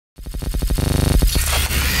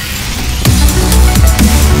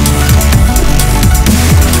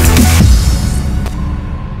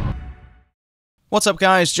What's up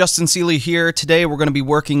guys, Justin Seeley here. Today we're going to be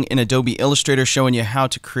working in Adobe Illustrator showing you how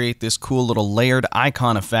to create this cool little layered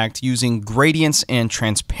icon effect using gradients and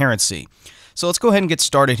transparency. So let's go ahead and get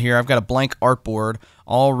started here. I've got a blank artboard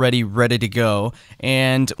already ready to go,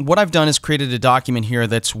 and what I've done is created a document here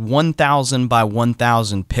that's 1000 by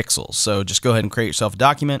 1000 pixels. So just go ahead and create yourself a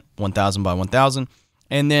document, 1000 by 1000.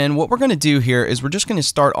 And then what we're going to do here is we're just going to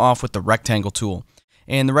start off with the rectangle tool.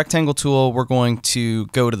 And the rectangle tool, we're going to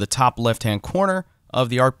go to the top left-hand corner of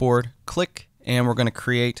the artboard, click, and we're going to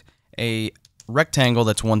create a rectangle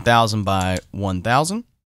that's 1000 by 1000,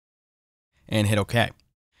 and hit OK.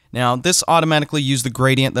 Now, this automatically used the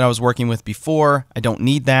gradient that I was working with before. I don't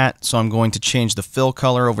need that, so I'm going to change the fill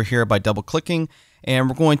color over here by double-clicking, and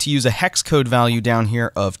we're going to use a hex code value down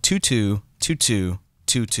here of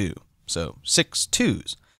 222222. So 6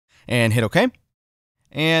 2s, and hit OK.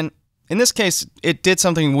 And in this case, it did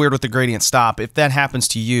something weird with the gradient stop. If that happens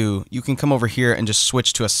to you, you can come over here and just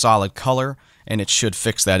switch to a solid color, and it should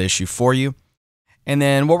fix that issue for you. And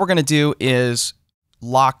then what we're going to do is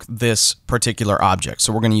lock this particular object.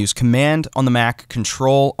 So we're going to use Command on the Mac,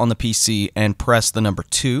 Control on the PC, and press the number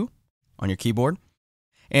 2 on your keyboard.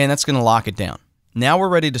 And that's going to lock it down. Now we're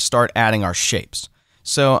ready to start adding our shapes.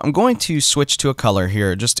 So I'm going to switch to a color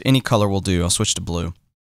here. Just any color will do. I'll switch to blue.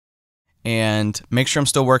 And make sure I'm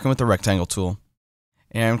still working with the rectangle tool.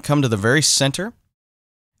 And come to the very center.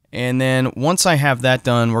 And then once I have that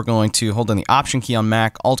done, we're going to hold down the Option key on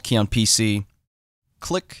Mac, Alt key on PC,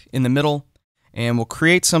 click in the middle, and we'll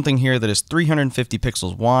create something here that is 350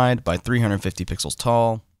 pixels wide by 350 pixels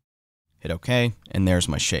tall. Hit OK, and there's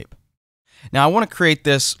my shape. Now I want to create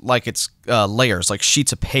this like it's layers, like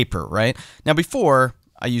sheets of paper, right? Now before,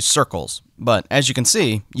 I used circles, but as you can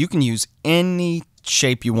see, you can use any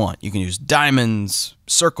shape you want. You can use diamonds,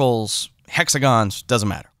 circles, hexagons, doesn't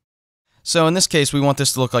matter. So in this case, we want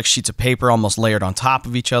this to look like sheets of paper almost layered on top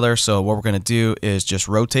of each other. So what we're going to do is just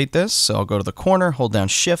rotate this. So I'll go to the corner, hold down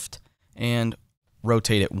Shift, and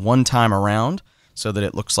rotate it one time around so that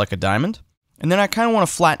it looks like a diamond. And then I kind of want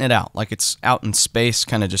to flatten it out, like it's out in space,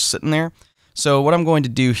 kind of just sitting there. So what I'm going to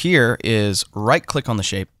do here is right-click on the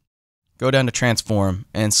shape, go down to Transform,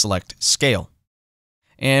 and select Scale.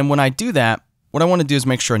 And when I do that, what I want to do is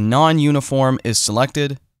make sure non-uniform is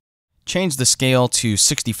selected, change the scale to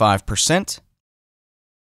 65%,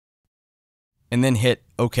 and then hit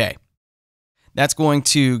OK. That's going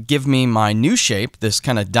to give me my new shape, this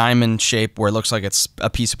kind of diamond shape where it looks like it's a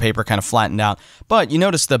piece of paper kind of flattened out. But you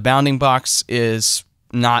notice the bounding box is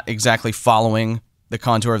not exactly following the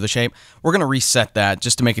contour of the shape. We're going to reset that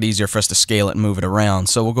just to make it easier for us to scale it and move it around.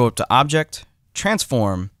 So we'll go up to Object,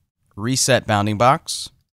 Transform, Reset Bounding Box.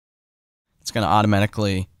 It's going to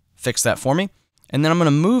automatically fix that for me. And then I'm going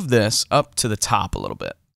to move this up to the top a little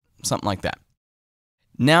bit, something like that.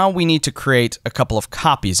 Now we need to create a couple of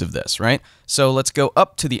copies of this, right? So let's go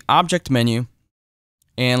up to the Object menu,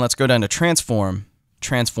 and let's go down to Transform,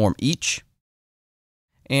 Transform Each.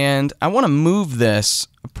 And I want to move this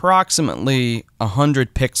approximately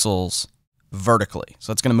 100 pixels vertically.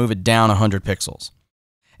 So it's going to move it down 100 pixels.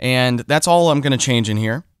 And that's all I'm going to change in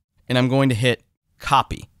here. And I'm going to hit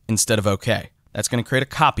Copy instead of OK. That's going to create a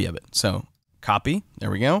copy of it. So copy,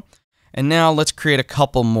 there we go. And now let's create a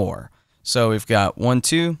couple more. So we've got 1,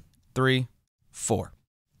 2, 3, 4.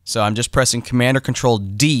 So I'm just pressing Command or Control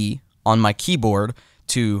D on my keyboard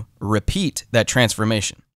to repeat that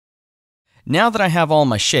transformation. Now that I have all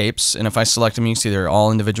my shapes, and if I select them, you can see they're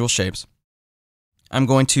all individual shapes, I'm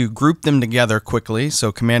going to group them together quickly.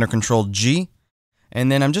 So Command or Control G. And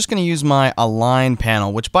then I'm just going to use my Align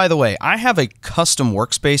panel, which, by the way, I have a custom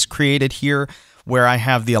workspace created here where I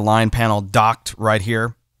have the Align panel docked right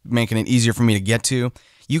here, making it easier for me to get to.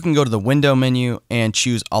 You can go to the Window menu and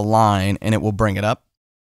choose Align, and it will bring it up.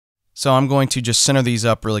 So I'm going to just center these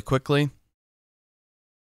up really quickly.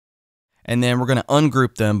 And then we're going to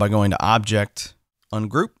ungroup them by going to Object,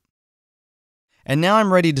 Ungroup. And now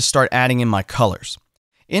I'm ready to start adding in my colors.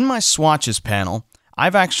 In my Swatches panel,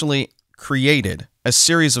 I've actually created a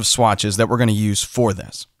series of swatches that we're going to use for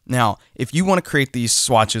this. Now, if you want to create these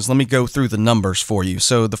swatches, let me go through the numbers for you.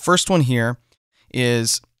 So the first one here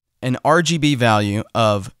is an RGB value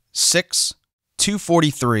of 6,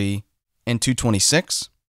 243, and 226.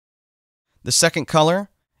 The second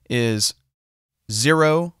color is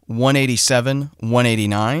 0, 187,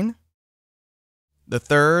 189. The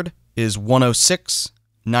third is 106,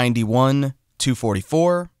 91,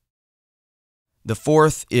 244. The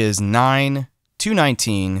fourth is 9,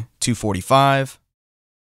 219, 245.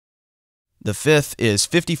 The fifth is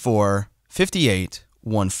 54, 58,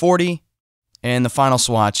 140. And the final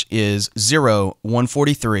swatch is 0,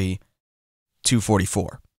 143,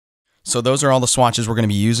 244. So those are all the swatches we're going to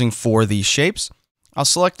be using for these shapes. I'll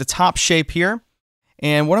select the top shape here,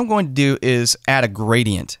 and what I'm going to do is add a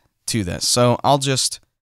gradient to this. So I'll just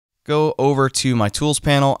go over to my tools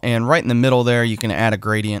panel, and right in the middle there you can add a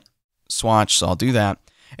gradient swatch, so I'll do that.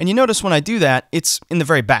 And you notice when I do that, it's in the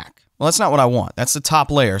very back. Well, that's not what I want. That's the top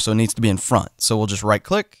layer, so it needs to be in front. So we'll just right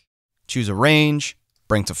click, choose a range,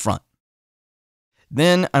 bring to front.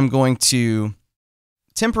 Then I'm going to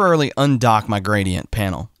temporarily undock my gradient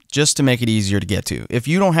panel just to make it easier to get to. If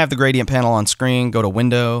you don't have the gradient panel on screen, go to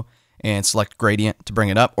Window and select Gradient to bring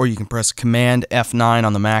it up, or you can press Command F9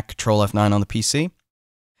 on the Mac, Control F9 on the PC.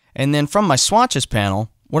 And then from my swatches panel,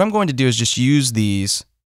 what I'm going to do is just use these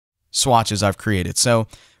swatches I've created. So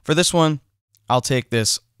for this one, I'll take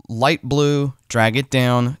this light blue, drag it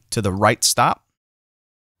down to the right stop.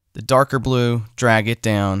 The darker blue, drag it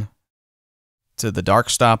down to the dark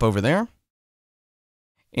stop over there.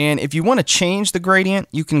 And if you want to change the gradient,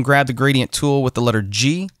 you can grab the gradient tool with the letter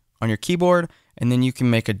G on your keyboard, and then you can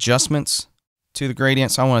make adjustments to the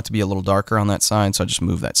gradient. So I want it to be a little darker on that side, so I just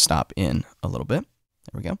move that stop in a little bit.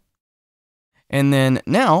 There we go. And then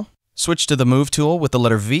now, switch to the Move tool with the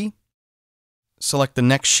letter V. Select the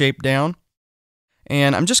next shape down.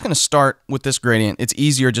 And I'm just going to start with this gradient. It's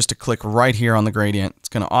easier just to click right here on the gradient. It's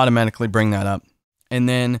going to automatically bring that up. And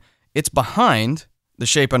then it's behind the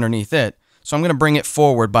shape underneath it. So I'm going to bring it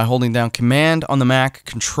forward by holding down Command on the Mac,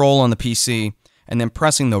 Control on the PC, and then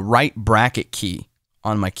pressing the right bracket key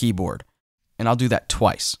on my keyboard. And I'll do that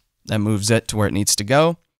twice. That moves it to where it needs to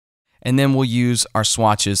go. And then we'll use our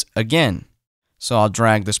swatches again. So I'll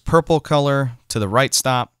drag this purple color to the right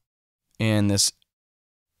stop and this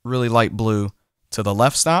really light blue to the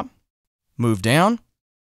left stop. Move down.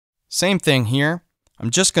 Same thing here. I'm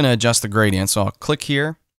just going to adjust the gradient. So I'll click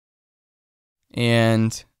here,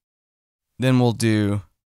 and then we'll do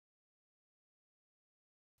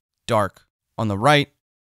dark on the right,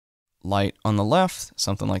 light on the left,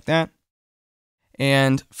 something like that.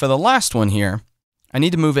 And for the last one here, I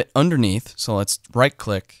need to move it underneath. So let's right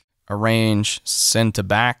click, arrange, send to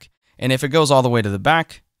back. And if it goes all the way to the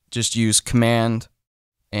back, just use Command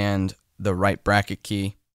and the right bracket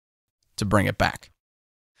key to bring it back.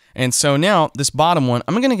 And so now this bottom one,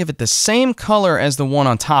 I'm going to give it the same color as the one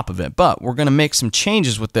on top of it, but we're going to make some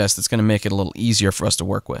changes with this that's going to make it a little easier for us to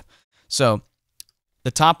work with. So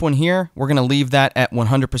the top one here, we're going to leave that at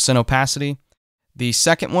 100% opacity. The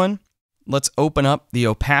second one, let's open up the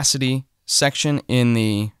opacity section in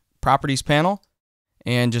the properties panel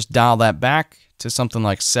and just dial that back to something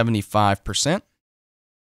like 75%.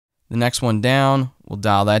 The next one down, we'll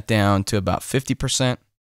dial that down to about 50%.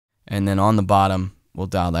 And then on the bottom, we'll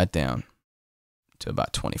dial that down to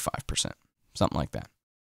about 25%, something like that.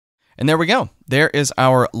 And there we go. There is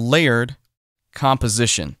our layered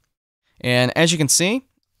composition. And as you can see,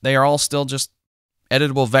 they are all still just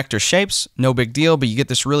editable vector shapes, no big deal, but you get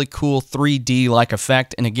this really cool 3D-like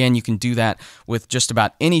effect. And again, you can do that with just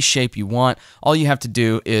about any shape you want. All you have to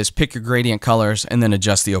do is pick your gradient colors and then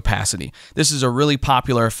adjust the opacity. This is a really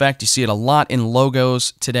popular effect. You see it a lot in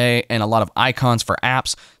logos today and a lot of icons for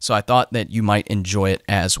apps, so I thought that you might enjoy it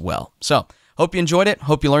as well. So, hope you enjoyed it.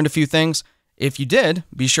 Hope you learned a few things. If you did,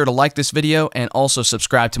 be sure to like this video and also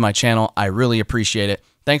subscribe to my channel. I really appreciate it.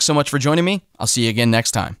 Thanks so much for joining me. I'll see you again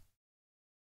next time.